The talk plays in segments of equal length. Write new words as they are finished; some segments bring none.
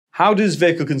How does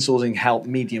vehicle consulting help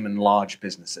medium and large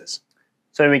businesses?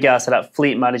 So in regards to that,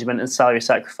 fleet management and salary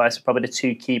sacrifice are probably the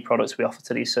two key products we offer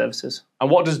to these services. And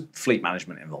what does fleet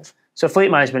management involve? So fleet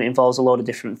management involves a load of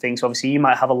different things. Obviously, you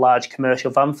might have a large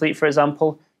commercial van fleet, for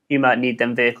example. You might need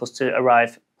them vehicles to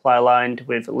arrive ply-lined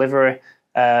with livery.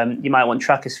 You might want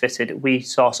trackers fitted. We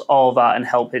source all that and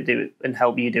help you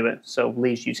do it. So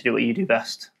leaves you to do what you do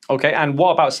best. Okay, and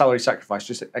what about salary sacrifice?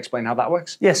 Just explain how that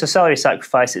works. Yeah, so salary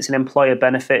sacrifice, it's an employer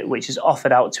benefit which is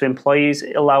offered out to employees.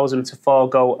 It allows them to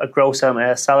forego a gross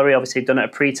salary, obviously done at a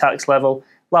pre-tax level.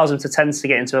 Allows them to tend to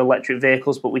get into electric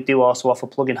vehicles, but we do also offer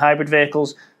plug-in hybrid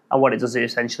vehicles. And what it does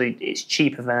is essentially it's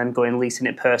cheaper than going leasing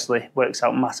it personally. Works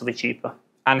out massively cheaper.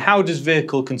 And how does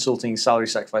vehicle consulting salary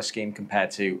sacrifice scheme compare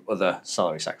to other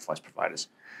salary sacrifice providers?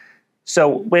 So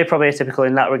we're probably atypical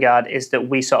in that regard, is that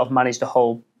we sort of manage the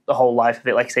whole life of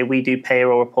it. Like I say, we do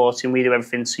payroll reporting, we do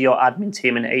everything. So your admin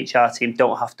team and HR team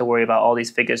don't have to worry about all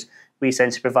these figures. We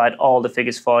essentially provide all the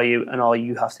figures for you, and all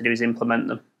you have to do is implement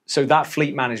them. So that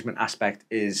fleet management aspect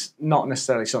is not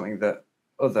necessarily something that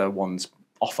other ones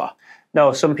offer.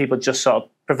 No, some people just sort of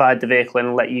provide the vehicle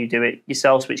and let you do it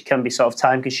yourselves, which can be sort of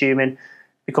time consuming.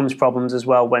 Becomes problems as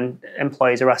well when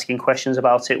employees are asking questions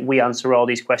about it. We answer all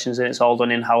these questions and it's all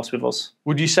done in-house with us.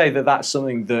 Would you say that that's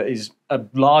something that is a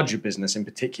larger business in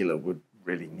particular would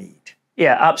really need?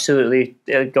 Yeah, absolutely.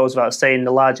 It goes without saying,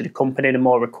 the larger the company, the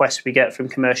more requests we get from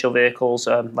commercial vehicles,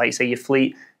 like you say, your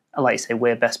fleet, and like you say,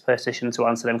 we're best positioned to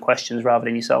answer them questions rather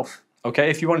than yourself. Okay,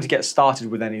 if you wanted to get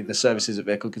started with any of the services at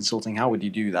Vehicle Consulting, how would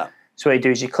you do that? So what you do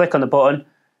is you click on the button,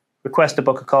 request to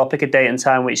book a call, pick a date and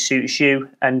time which suits you,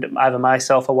 and either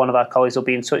myself or one of our colleagues will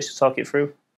be in touch to talk it through.